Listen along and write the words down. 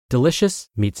Delicious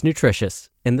meets nutritious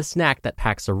in the snack that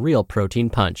packs a real protein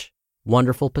punch.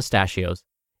 Wonderful Pistachios.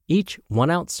 Each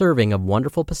 1-ounce serving of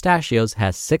Wonderful Pistachios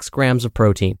has 6 grams of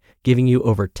protein, giving you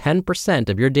over 10%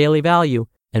 of your daily value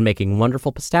and making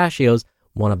Wonderful Pistachios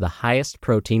one of the highest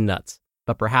protein nuts.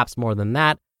 But perhaps more than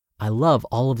that, I love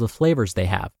all of the flavors they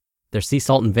have. Their sea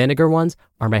salt and vinegar ones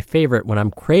are my favorite when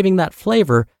I'm craving that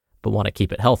flavor but want to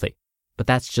keep it healthy. But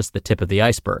that's just the tip of the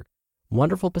iceberg.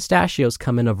 Wonderful Pistachios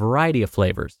come in a variety of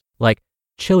flavors, like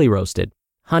chili roasted,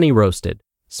 honey roasted,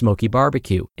 smoky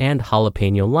barbecue, and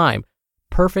jalapeno lime,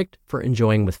 perfect for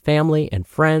enjoying with family and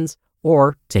friends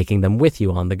or taking them with you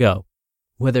on the go.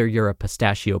 Whether you're a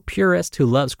pistachio purist who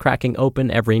loves cracking open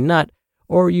every nut,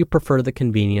 or you prefer the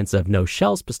convenience of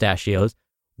no-shells pistachios,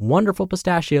 Wonderful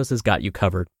Pistachios has got you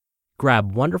covered.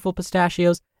 Grab Wonderful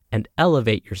Pistachios and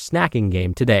elevate your snacking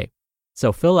game today.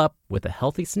 So fill up with a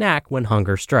healthy snack when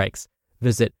hunger strikes.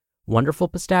 Visit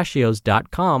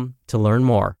wonderfulpistachios.com to learn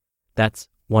more. That's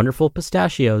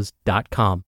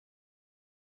wonderfulpistachios.com.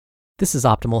 This is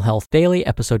Optimal Health Daily,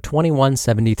 episode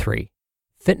 2173,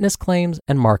 Fitness Claims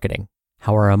and Marketing,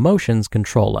 How Our Emotions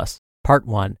Control Us, Part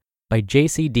 1, by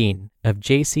Deen of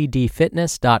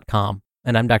jcdfitness.com.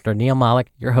 And I'm Dr. Neil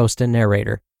Malik, your host and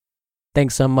narrator.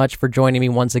 Thanks so much for joining me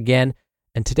once again.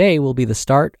 And today will be the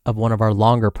start of one of our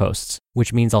longer posts,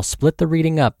 which means I'll split the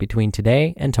reading up between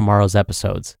today and tomorrow's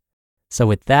episodes. So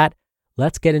with that,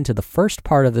 let's get into the first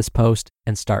part of this post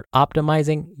and start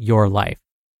optimizing your life.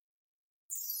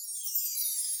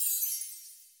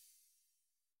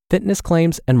 Fitness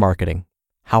Claims and Marketing,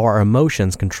 How Our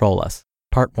Emotions Control Us,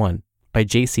 Part 1, by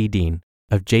Deen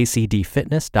of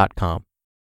jcdfitness.com.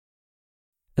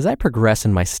 As I progress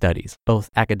in my studies, both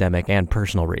academic and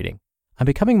personal reading, I'm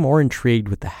becoming more intrigued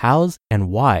with the hows and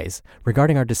whys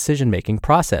regarding our decision-making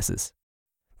processes.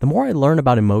 The more I learn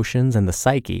about emotions and the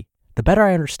psyche, the better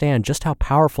I understand just how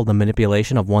powerful the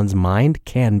manipulation of one's mind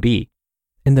can be.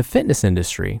 In the fitness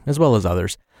industry, as well as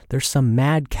others, there's some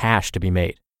mad cash to be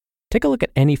made. Take a look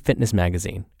at any fitness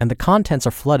magazine, and the contents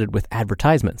are flooded with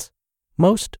advertisements.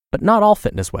 Most, but not all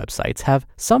fitness websites have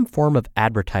some form of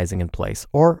advertising in place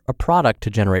or a product to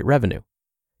generate revenue.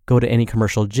 Go to any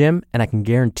commercial gym, and I can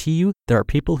guarantee you there are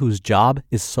people whose job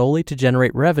is solely to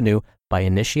generate revenue by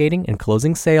initiating and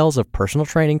closing sales of personal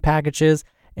training packages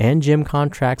and gym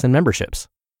contracts and memberships.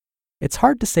 It's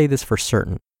hard to say this for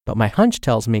certain, but my hunch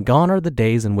tells me gone are the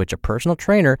days in which a personal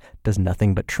trainer does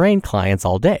nothing but train clients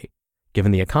all day.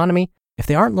 Given the economy, if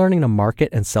they aren't learning to market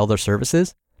and sell their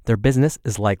services, their business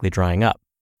is likely drying up.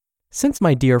 Since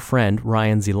my dear friend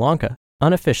Ryan Zelonka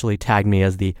unofficially tagged me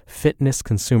as the fitness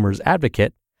consumer's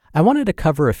advocate, I wanted to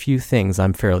cover a few things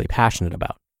I'm fairly passionate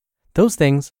about. Those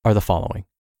things are the following: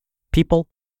 people,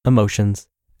 emotions,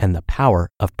 and the power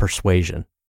of persuasion.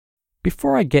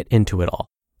 Before I get into it all,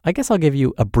 I guess I'll give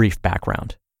you a brief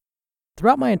background.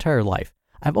 Throughout my entire life,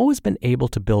 I've always been able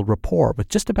to build rapport with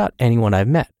just about anyone I've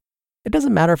met. It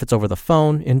doesn't matter if it's over the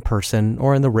phone, in person,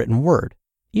 or in the written word.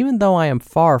 Even though I am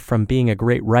far from being a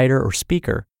great writer or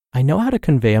speaker, I know how to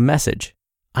convey a message.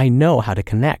 I know how to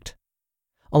connect.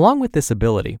 Along with this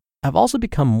ability, I've also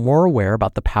become more aware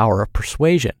about the power of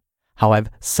persuasion, how I've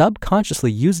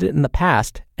subconsciously used it in the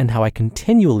past, and how I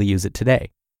continually use it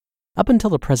today. Up until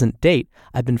the present date,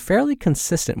 I've been fairly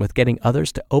consistent with getting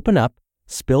others to open up,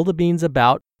 spill the beans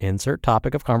about, insert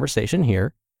topic of conversation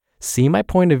here, see my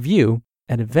point of view,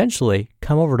 and eventually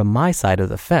come over to my side of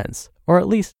the fence, or at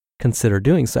least consider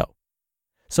doing so.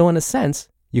 So in a sense,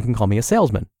 you can call me a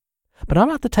salesman. But I'm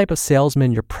not the type of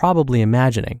salesman you're probably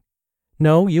imagining.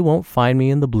 No, you won't find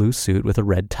me in the blue suit with a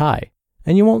red tie,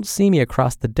 and you won't see me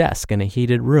across the desk in a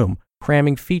heated room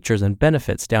cramming features and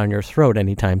benefits down your throat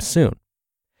anytime soon.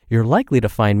 You're likely to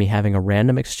find me having a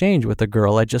random exchange with a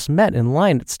girl I just met in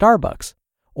line at Starbucks,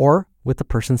 or with the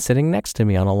person sitting next to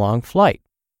me on a long flight.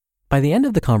 By the end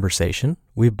of the conversation,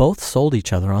 we've both sold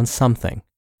each other on something.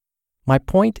 My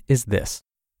point is this: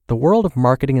 the world of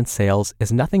marketing and sales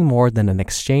is nothing more than an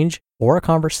exchange or a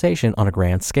conversation on a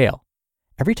grand scale.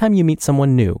 Every time you meet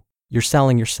someone new, you're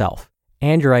selling yourself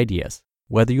and your ideas,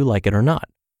 whether you like it or not.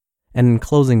 And in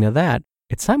closing to that,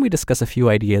 it's time we discuss a few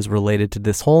ideas related to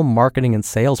this whole marketing and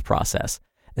sales process,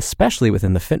 especially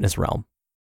within the fitness realm.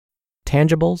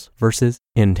 Tangibles versus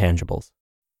intangibles.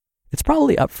 It's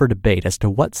probably up for debate as to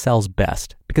what sells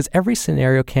best, because every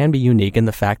scenario can be unique in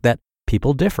the fact that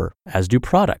people differ, as do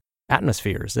product,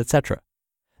 atmospheres, etc.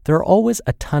 There are always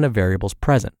a ton of variables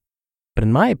present. But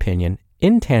in my opinion,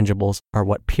 intangibles are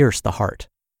what pierce the heart.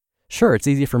 Sure, it's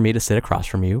easy for me to sit across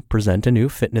from you, present a new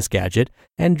fitness gadget,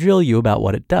 and drill you about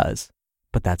what it does.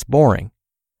 But that's boring.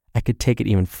 I could take it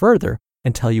even further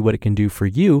and tell you what it can do for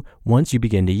you once you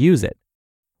begin to use it.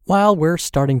 While we're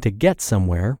starting to get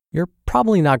somewhere, you're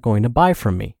probably not going to buy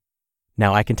from me.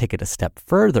 Now I can take it a step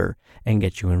further and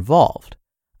get you involved.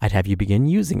 I'd have you begin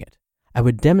using it. I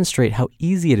would demonstrate how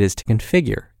easy it is to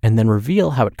configure and then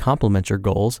reveal how it complements your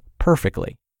goals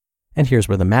perfectly. And here's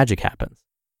where the magic happens.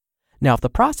 Now, if the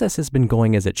process has been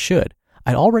going as it should,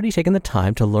 I'd already taken the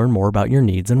time to learn more about your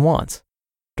needs and wants.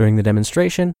 During the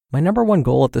demonstration, my number one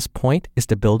goal at this point is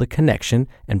to build a connection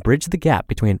and bridge the gap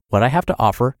between what I have to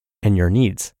offer and your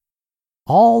needs.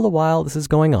 All the while this is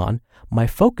going on, my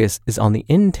focus is on the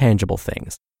intangible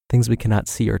things we cannot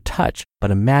see or touch,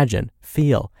 but imagine,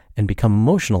 feel, and become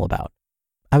emotional about.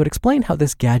 I would explain how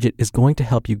this gadget is going to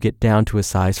help you get down to a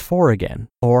size 4 again,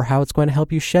 or how it's going to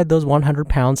help you shed those 100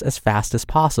 pounds as fast as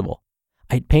possible.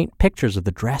 I'd paint pictures of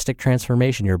the drastic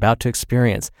transformation you're about to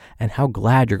experience and how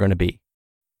glad you're going to be.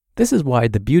 This is why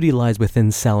the beauty lies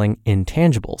within selling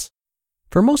intangibles.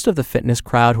 For most of the fitness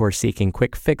crowd who are seeking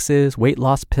quick fixes, weight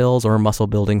loss pills, or muscle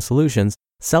building solutions,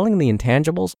 selling the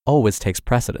intangibles always takes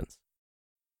precedence.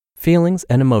 Feelings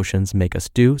and emotions make us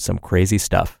do some crazy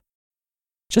stuff.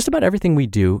 Just about everything we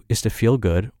do is to feel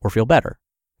good or feel better.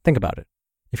 Think about it.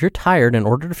 If you're tired, in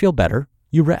order to feel better,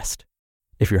 you rest.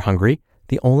 If you're hungry,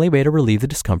 the only way to relieve the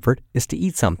discomfort is to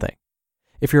eat something.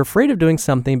 If you're afraid of doing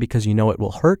something because you know it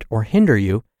will hurt or hinder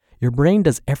you, your brain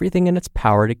does everything in its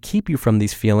power to keep you from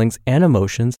these feelings and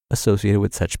emotions associated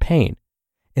with such pain.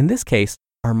 In this case,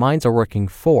 our minds are working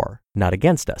for, not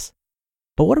against us.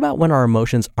 But what about when our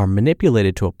emotions are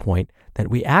manipulated to a point that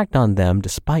we act on them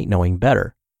despite knowing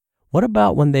better? What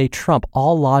about when they trump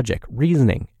all logic,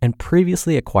 reasoning, and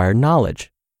previously acquired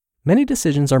knowledge? Many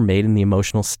decisions are made in the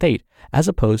emotional state as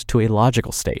opposed to a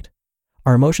logical state.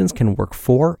 Our emotions can work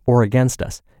for or against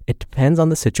us. It depends on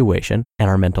the situation and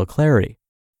our mental clarity.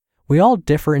 We all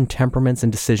differ in temperaments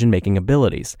and decision-making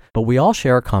abilities, but we all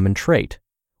share a common trait.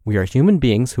 We are human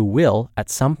beings who will, at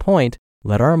some point,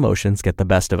 let our emotions get the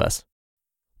best of us.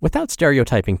 Without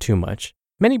stereotyping too much,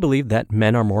 many believe that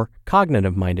men are more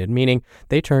cognitive-minded, meaning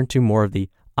they turn to more of the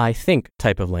I think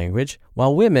type of language,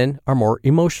 while women are more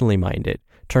emotionally minded,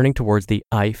 turning towards the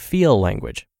I feel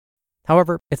language.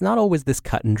 However, it's not always this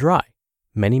cut and dry.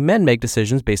 Many men make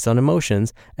decisions based on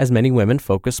emotions, as many women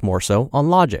focus more so on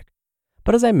logic.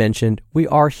 But as I mentioned, we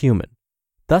are human.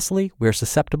 Thusly, we are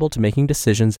susceptible to making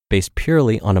decisions based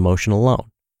purely on emotion alone.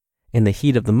 In the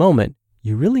heat of the moment,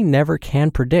 you really never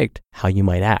can predict how you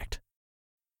might act.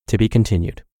 To be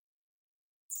continued.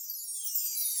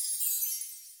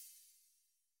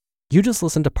 You just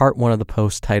listened to part 1 of the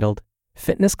post titled,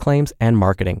 Fitness Claims and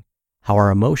Marketing, How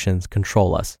Our Emotions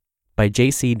Control Us, by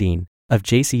Deen of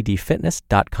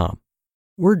JCDfitness.com.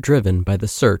 We're driven by the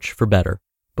search for better,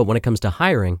 but when it comes to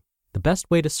hiring, the best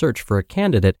way to search for a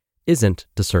candidate isn't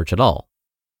to search at all.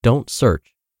 Don't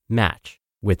search, match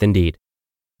with Indeed.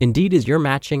 Indeed is your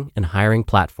matching and hiring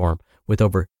platform with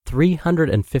over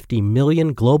 350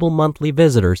 million global monthly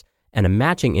visitors and a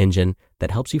matching engine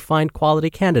that helps you find quality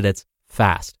candidates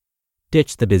fast.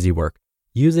 Ditch the busy work.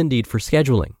 Use Indeed for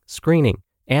scheduling, screening,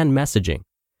 and messaging.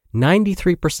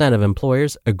 93% of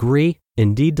employers agree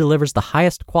Indeed delivers the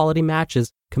highest quality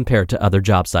matches compared to other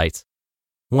job sites.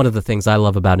 One of the things I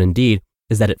love about Indeed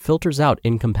is that it filters out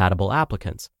incompatible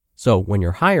applicants. So when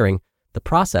you're hiring, the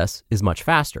process is much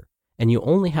faster, and you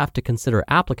only have to consider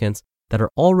applicants that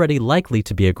are already likely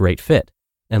to be a great fit.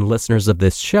 And listeners of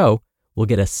this show will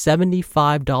get a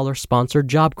 $75 sponsored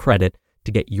job credit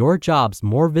to get your jobs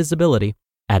more visibility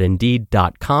at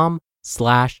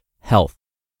Indeed.com/health.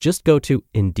 Just go to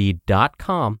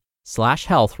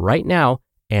Indeed.com/health right now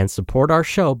and support our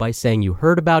show by saying you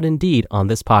heard about Indeed on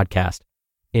this podcast.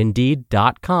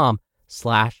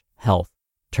 Indeed.com/health.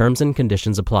 Terms and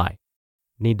conditions apply.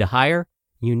 Need to hire?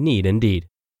 You need Indeed.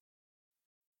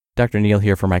 Dr. Neal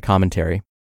here for my commentary.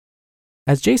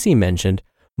 As JC mentioned,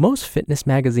 most fitness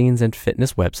magazines and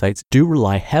fitness websites do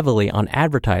rely heavily on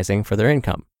advertising for their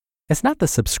income. It's not the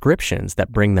subscriptions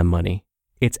that bring them money,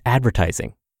 it's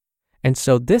advertising. And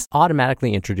so this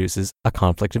automatically introduces a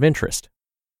conflict of interest.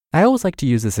 I always like to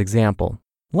use this example.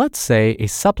 Let's say a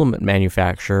supplement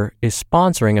manufacturer is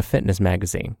sponsoring a fitness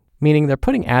magazine, meaning they're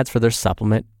putting ads for their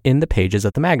supplement in the pages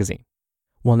of the magazine.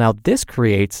 Well, now this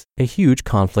creates a huge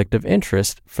conflict of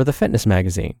interest for the fitness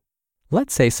magazine.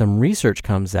 Let's say some research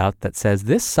comes out that says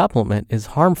this supplement is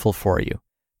harmful for you.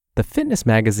 The fitness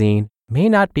magazine may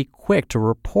not be quick to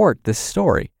report this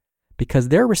story because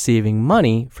they're receiving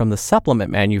money from the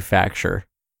supplement manufacturer.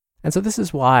 And so this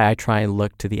is why I try and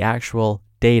look to the actual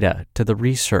data, to the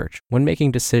research, when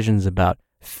making decisions about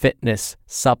fitness,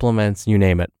 supplements, you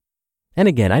name it. And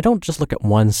again, I don't just look at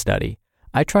one study.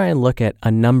 I try and look at a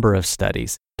number of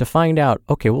studies to find out,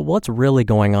 okay, well, what's really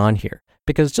going on here?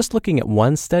 because just looking at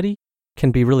one study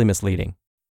can be really misleading.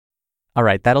 All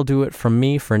right, that'll do it from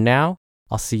me for now.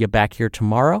 I'll see you back here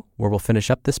tomorrow where we'll finish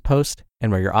up this post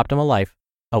and where your optimal life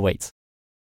awaits.